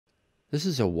This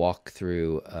is a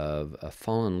walkthrough of a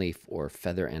fallen leaf or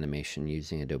feather animation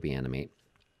using Adobe Animate.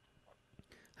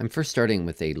 I'm first starting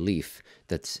with a leaf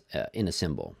that's in a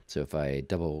symbol. So if I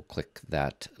double click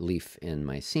that leaf in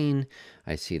my scene,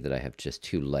 I see that I have just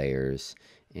two layers,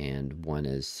 and one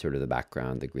is sort of the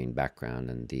background, the green background,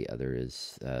 and the other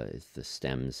is the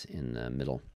stems in the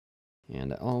middle.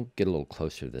 And I'll get a little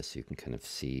closer to this so you can kind of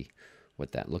see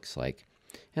what that looks like.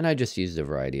 And I just used a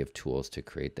variety of tools to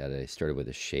create that. I started with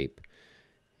a shape,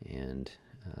 and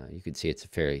you can see it's a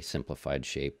very simplified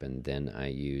shape, and then I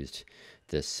used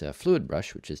this fluid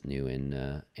brush, which is new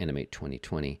in Animate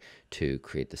 2020, to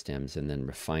create the stems, and then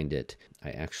refined it.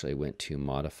 I actually went to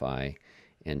modify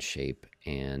and shape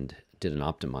and did an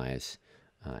optimize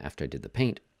after I did the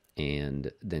paint,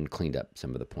 and then cleaned up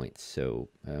some of the points. So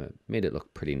made it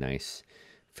look pretty nice,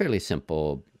 fairly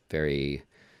simple, very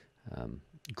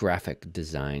graphic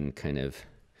design kind of,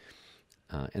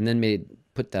 and then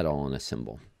put that all in a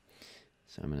symbol.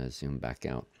 So I'm going to zoom back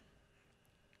out.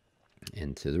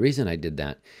 And so the reason I did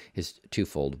that is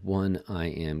twofold. One, I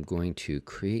am going to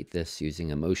create this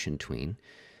using a motion tween.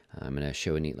 I'm going to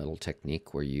show a neat little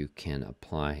technique where you can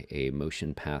apply a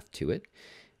motion path to it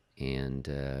and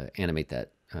animate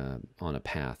that on a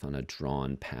path, on a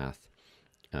drawn path,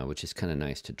 which is kind of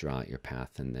nice to draw out your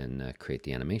path and then create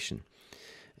the animation.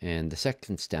 And the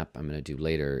second step I'm going to do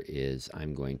later is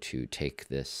I'm going to take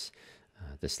this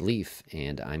this leaf,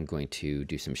 and I'm going to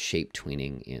do some shape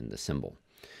tweening in the symbol.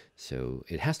 So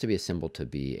it has to be a symbol to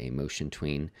be a motion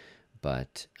tween,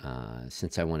 but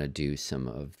since I want to do some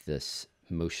of this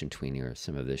motion tweening or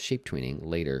some of the shape tweening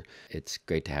later, it's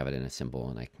great to have it in a symbol,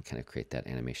 and I can kind of create that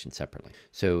animation separately.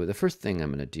 So the first thing I'm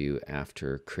going to do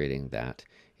after creating that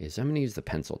is I'm going to use the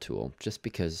pencil tool, just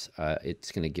because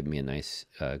it's going to give me a nice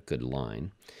good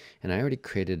line. And I already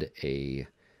created a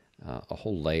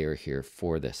whole layer here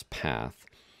for this path.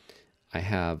 I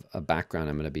have a background.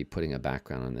 I'm going to be putting a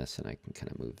background on this, and I can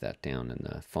kind of move that down, and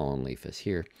the fallen leaf is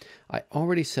here. I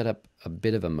already set up a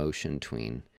bit of a motion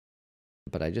tween,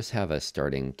 but I just have a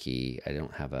starting key. I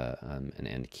don't have an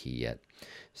end key yet.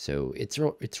 So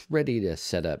it's ready to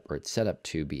set up, or it's set up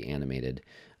to be animated,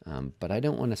 but I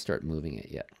don't want to start moving it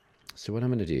yet. So what I'm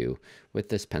going to do with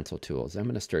this pencil tool is I'm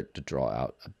going to start to draw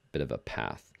out a bit of a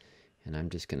path. And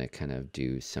I'm just going to kind of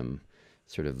do some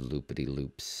sort of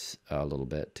loopity-loops a little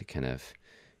bit to kind of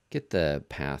get the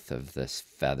path of this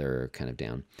feather kind of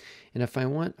down. And if I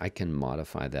want, I can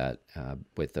modify that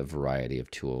with a variety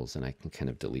of tools, and I can kind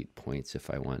of delete points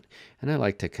if I want. And I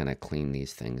like to kind of clean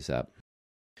these things up.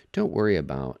 Don't worry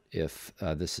about if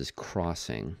this is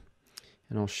crossing,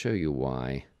 and I'll show you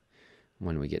why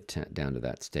when we get down to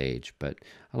that stage. But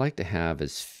I like to have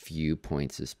as few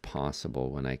points as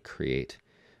possible when I create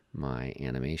my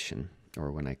animation,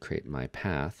 or when I create my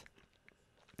path,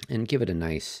 and give it a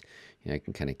nice, I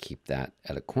can kind of keep that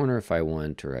at a corner if I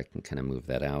want, or I can kind of move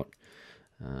that out.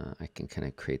 I can kind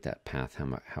of create that path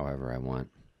however I want.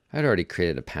 I'd already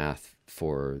created a path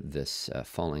for this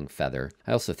falling feather.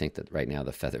 I also think that right now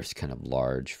the feather is kind of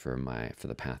large for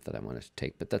the path that I want to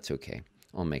take, but that's okay.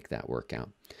 I'll make that work out.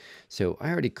 So I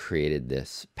already created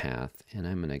this path, and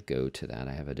I'm going to go to that.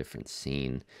 I have a different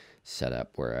scene set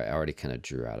up where I already kind of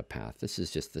drew out a path. This is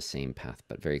just the same path,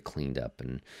 but very cleaned up,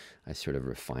 and I sort of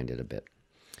refined it a bit.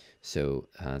 So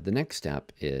the next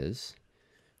step is,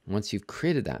 once you've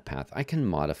created that path, I can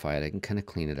modify it. I can kind of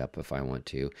clean it up if I want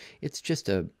to. It's just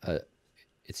a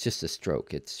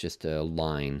stroke. It's just a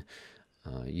line.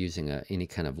 Using any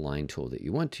kind of line tool that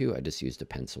you want to. I just used a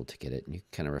pencil to get it, and you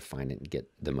kind of refine it and get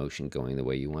the motion going the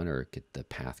way you want, or get the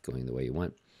path going the way you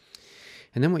want.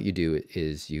 And then what you do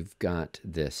is you've got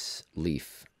this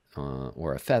leaf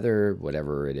or a feather,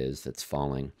 whatever it is that's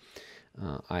falling.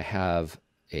 I have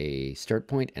a start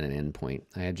point and an end point.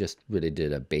 I just really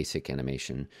did a basic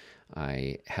animation.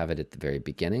 I have it at the very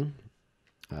beginning,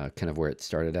 kind of where it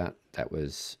started at. That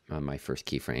was my first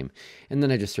keyframe. And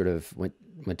then I just sort of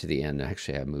went to the end.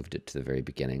 Actually, I moved it to the very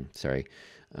beginning. Sorry.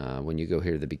 When you go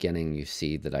here to the beginning, you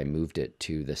see that I moved it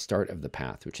to the start of the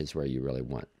path, which is where you really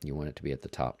want. You want it to be at the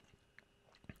top.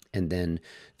 And then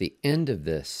the end of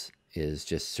this is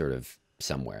just sort of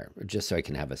somewhere, just so I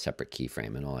can have a separate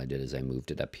keyframe. And all I did is I moved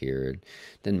it up here,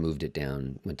 then moved it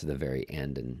down, went to the very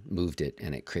end and moved it,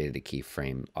 and it created a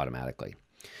keyframe automatically.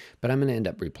 But I'm going to end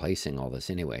up replacing all this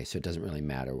anyway, so it doesn't really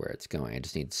matter where it's going. I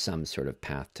just need some sort of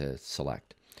path to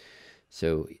select.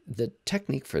 So the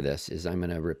technique for this is I'm going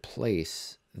to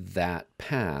replace that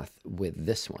path with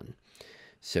this one.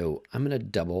 So I'm going to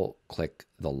double click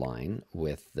the line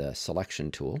with the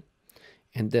selection tool,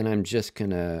 and then I'm just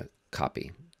going to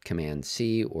copy. Command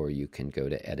C, or you can go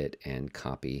to edit and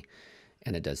copy,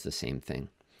 and it does the same thing.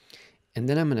 And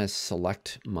then I'm going to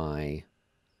select my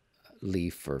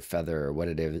leaf or feather or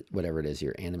whatever it is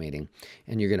you're animating,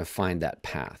 and you're going to find that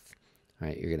path,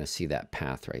 right? You're going to see that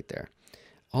path right there.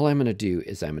 All I'm going to do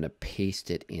is I'm going to paste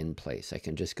it in place. I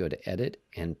can just go to Edit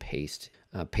and paste.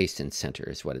 Paste in center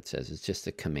is what it says. It's just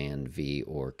a Command V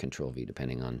or Control V,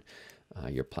 depending on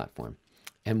your platform.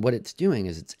 And what it's doing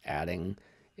is it's adding,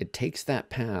 it takes that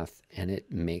path and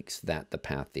it makes that the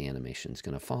path the animation is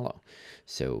going to follow.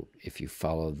 So if you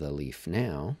follow the leaf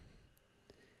now,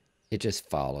 it just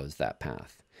follows that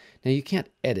path. Now you can't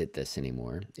edit this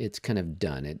anymore. It's kind of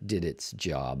done. It did its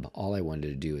job. All I wanted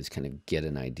to do is kind of get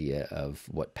an idea of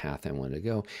what path I wanted to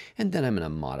go. And then I'm going to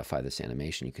modify this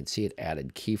animation. You can see it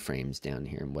added keyframes down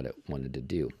here and what it wanted to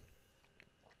do.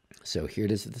 So here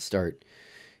it is at the start.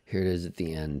 Here it is at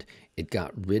the end. It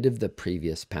got rid of the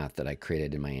previous path that I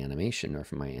created in my animation or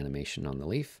from my animation on the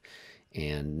leaf.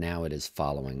 And now it is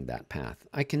following that path.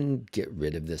 I can get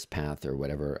rid of this path or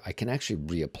whatever. I can actually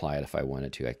reapply it if I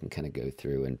wanted to. I can kind of go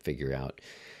through and figure out,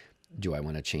 do I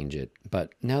want to change it?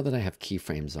 But now that I have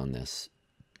keyframes on this,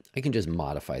 I can just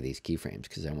modify these keyframes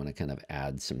because I want to kind of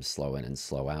add some slow in and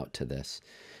slow out to this.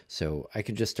 So I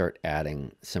can just start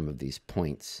adding some of these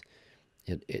points.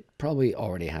 It probably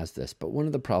already has this, but one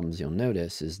of the problems you'll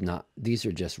notice is these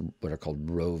are just what are called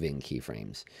roving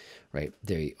keyframes, right?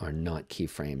 They are not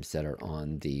keyframes that are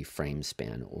on the frame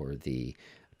span or the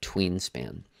tween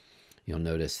span. You'll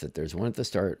notice that there's one at the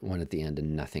start, one at the end,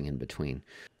 and nothing in between.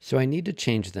 So I need to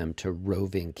change them to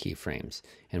roving keyframes.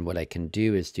 And what I can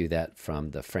do is do that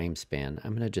from the frame span.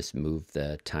 I'm going to just move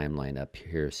the timeline up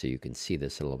here so you can see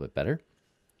this a little bit better.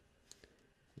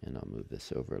 And I'll move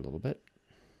this over a little bit.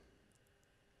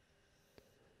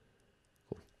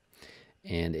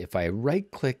 And if I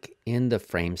right-click in the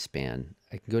frame span,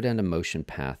 I can go down to motion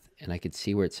path, and I can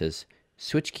see where it says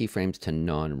switch keyframes to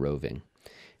non-roving.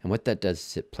 And what that does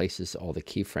is it places all the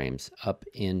keyframes up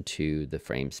into the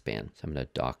frame span. So I'm going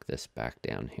to dock this back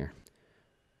down here.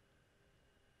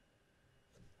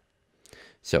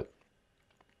 So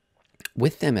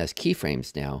with them as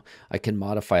keyframes now, I can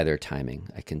modify their timing.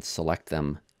 I can select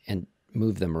them and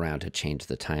move them around to change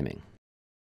the timing.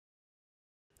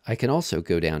 I can also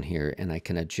go down here and I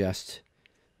can adjust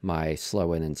my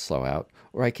slow in and slow out,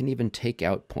 or I can even take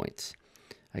out points.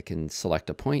 I can select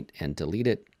a point and delete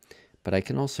it, but I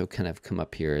can also kind of come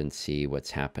up here and see what's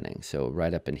happening. So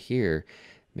right up in here,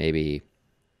 maybe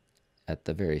at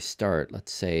the very start,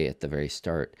 let's say at the very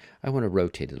start, I want to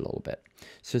rotate it a little bit.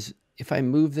 So if I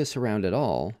move this around at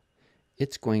all,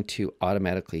 it's going to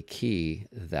automatically key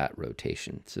that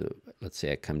rotation. So let's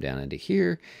say I come down into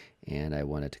here and I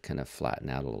want it to kind of flatten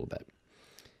out a little bit.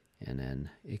 And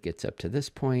then it gets up to this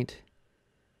point,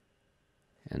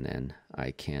 and then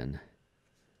I can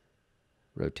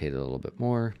rotate it a little bit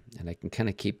more, and I can kind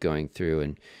of keep going through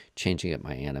and changing up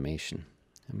my animation.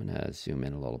 I'm going to zoom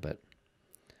in a little bit.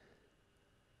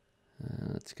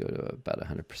 Let's go to about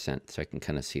 100% so I can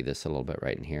kind of see this a little bit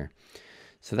right in here.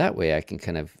 So that way I can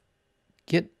kind of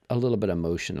get a little bit of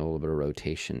motion, a little bit of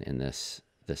rotation in this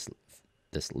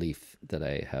leaf that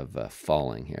I have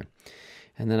falling here.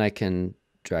 And then I can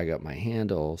drag out my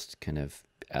handles to kind of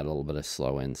add a little bit of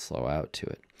slow in, slow out to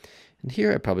it. And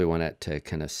here I probably want it to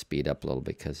kind of speed up a little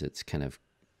because it's kind of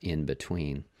in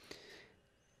between.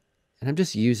 And I'm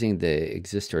just using the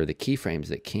the keyframes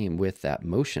that came with that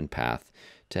motion path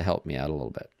to help me out a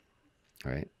little bit.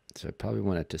 All right. So I probably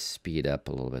want it to speed up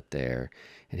a little bit there.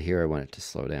 And here I want it to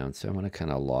slow down. So I want to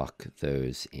kind of lock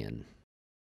those in.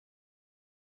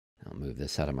 I'll move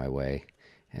this out of my way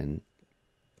and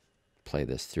play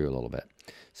this through a little bit.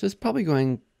 So it's probably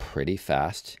going pretty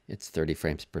fast. It's 30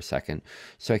 frames per second.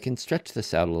 So I can stretch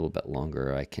this out a little bit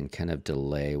longer. I can kind of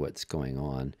delay what's going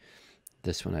on.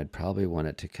 This one, I'd probably want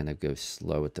it to kind of go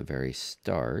slow at the very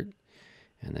start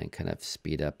and then kind of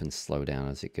speed up and slow down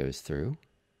as it goes through.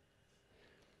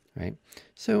 Right?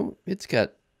 So it's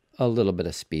got a little bit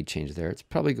of speed change there. It's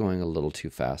probably going a little too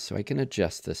fast. So I can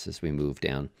adjust this as we move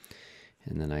down.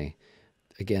 And then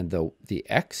again, the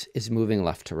X is moving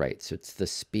left to right. So it's the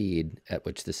speed at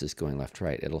which this is going left to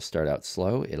right. It'll start out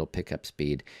slow. It'll pick up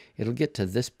speed. It'll get to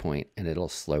this point and it'll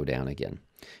slow down again.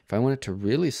 If I want it to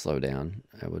really slow down,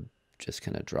 I would just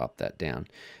kind of drop that down.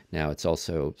 Now it's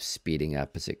also speeding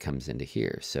up as it comes into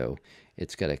here. So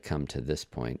it's got to come to this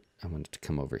point. I want it to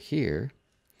come over here.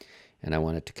 And I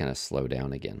want it to kind of slow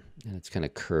down again. And it's kind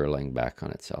of curling back on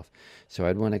itself. So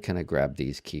I'd want to kind of grab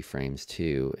these keyframes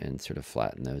too and sort of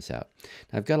flatten those out.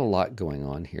 Now I've got a lot going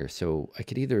on here. So I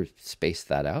could either space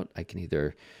that out. I can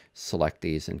either select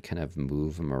these and kind of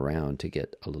move them around to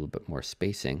get a little bit more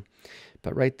spacing.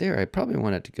 But right there, I probably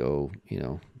want it to go,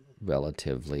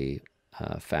 relatively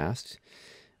fast.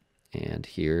 and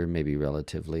here maybe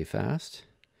relatively fast,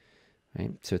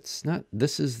 right? So it's not,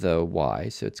 this is the Y,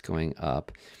 so it's going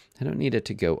up. I don't need it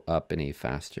to go up any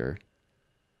faster,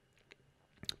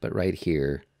 but right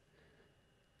here,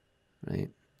 right?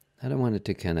 I don't want it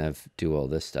to kind of do all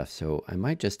this stuff, so I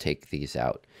might just take these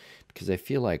out because I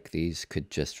feel like these could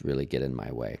just really get in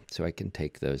my way. So I can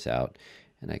take those out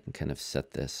and I can kind of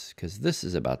set this, because this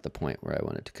is about the point where I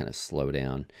want it to kind of slow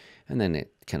down and then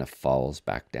it kind of falls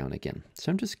back down again.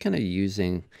 So I'm just kind of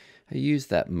using, I use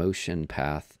that motion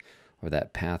path or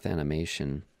that path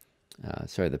animation,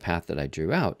 the path that I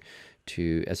drew out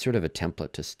to as sort of a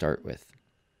template to start with.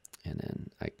 And then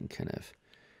I can kind of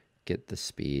get the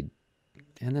speed,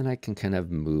 and then I can kind of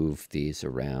move these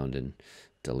around and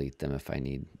delete them if I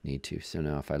need to. So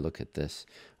now if I look at this,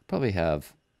 I'll probably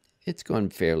have, it's going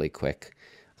fairly quick.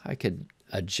 I could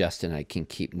adjust and I can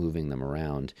keep moving them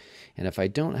around. And if I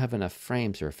don't have enough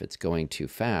frames, or if it's going too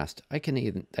fast, I can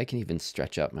even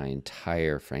stretch out my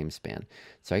entire frame span.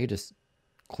 So I could just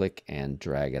click and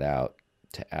drag it out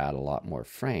to add a lot more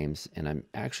frames, and I'm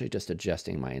actually just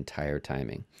adjusting my entire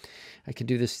timing. I can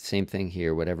do this same thing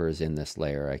here. Whatever is in this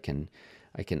layer, I can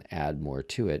add more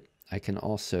to it. I can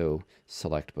also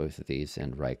select both of these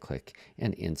and right click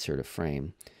and insert a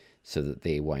frame so that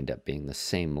they wind up being the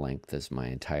same length as my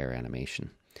entire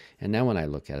animation. And now when I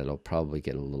look at it, I'll probably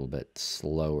get a little bit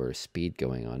slower speed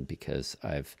going on because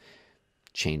I've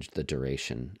changed the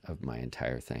duration of my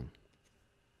entire thing.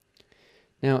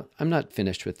 Now, I'm not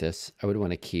finished with this. I would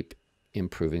want to keep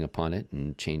improving upon it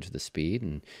and change the speed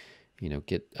and, you know,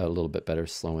 get a little bit better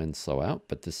slow in, slow out,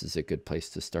 but this is a good place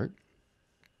to start.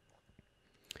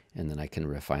 And then I can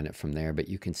refine it from there. But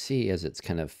you can see as it's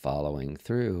kind of following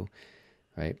through,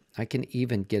 right? I can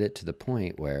even get it to the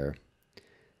point where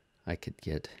I could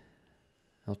get,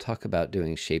 I'll talk about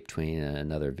doing shape tween in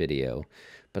another video,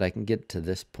 but I can get to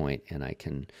this point and I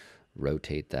can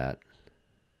rotate that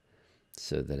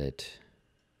so that it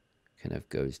kind of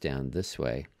goes down this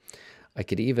way. I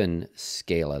could even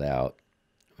scale it out,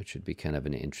 which would be kind of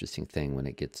an interesting thing. When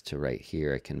it gets to right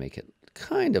here, I can make it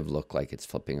kind of look like it's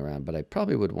flipping around, but I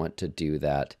probably would want to do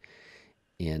that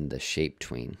in the shape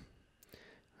tween,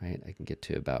 right? I can get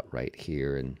to about right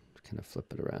here and kind of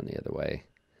flip it around the other way,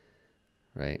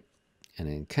 right? And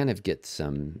then kind of get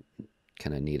some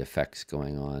kind of neat effects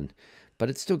going on,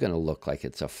 but it's still going to look like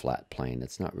it's a flat plane.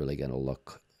 It's not really going to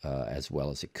look as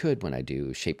well as it could when I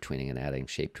do shape tweening and adding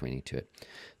shape tweening to it.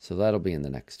 So that'll be in the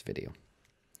next video.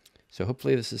 So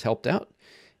hopefully this has helped out,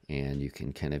 and you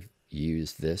can kind of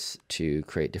use this to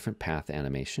create different path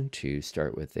animation, to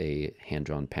start with a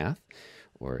hand-drawn path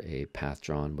or a path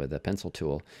drawn with a pencil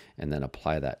tool, and then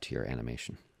apply that to your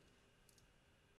animation.